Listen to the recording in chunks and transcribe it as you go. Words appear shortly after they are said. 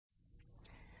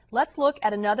Let's look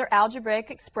at another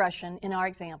algebraic expression in our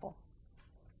example.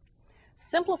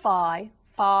 Simplify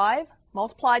 5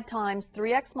 multiplied times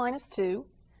 3x minus 2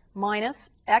 minus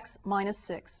x minus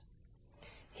 6.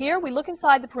 Here we look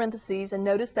inside the parentheses and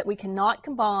notice that we cannot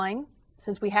combine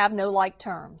since we have no like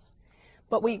terms.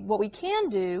 But what we can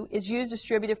do is use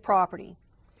distributive property.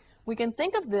 We can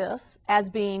think of this as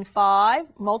being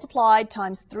 5 multiplied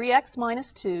times 3x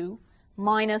minus 2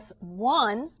 minus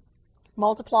 1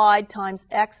 multiplied times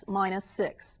x minus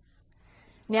 6.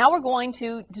 Now we're going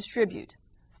to distribute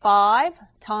 5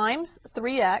 times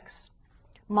 3x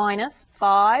minus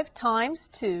 5 times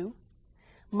 2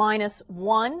 minus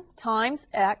 1 times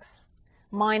x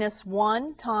minus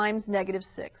 1 times negative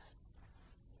 6.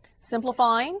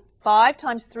 Simplifying, 5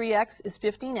 times 3x is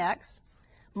 15x,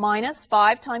 minus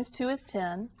 5 times 2 is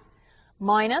 10,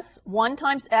 minus 1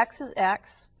 times x is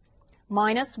x,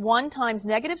 minus 1 times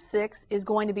negative 6 is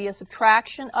going to be a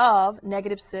subtraction of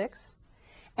negative 6.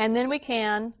 And then we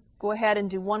can go ahead and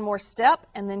do one more step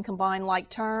and then combine like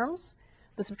terms.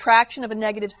 The subtraction of a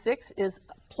negative 6 is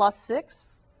plus 6.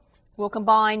 We'll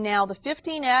combine now the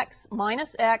 15x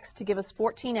minus x to give us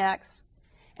 14x.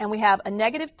 And we have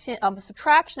a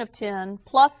subtraction of 10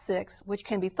 plus 6, which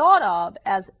can be thought of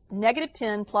as negative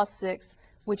 10 plus 6,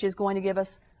 which is going to give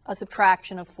us a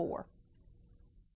subtraction of 4.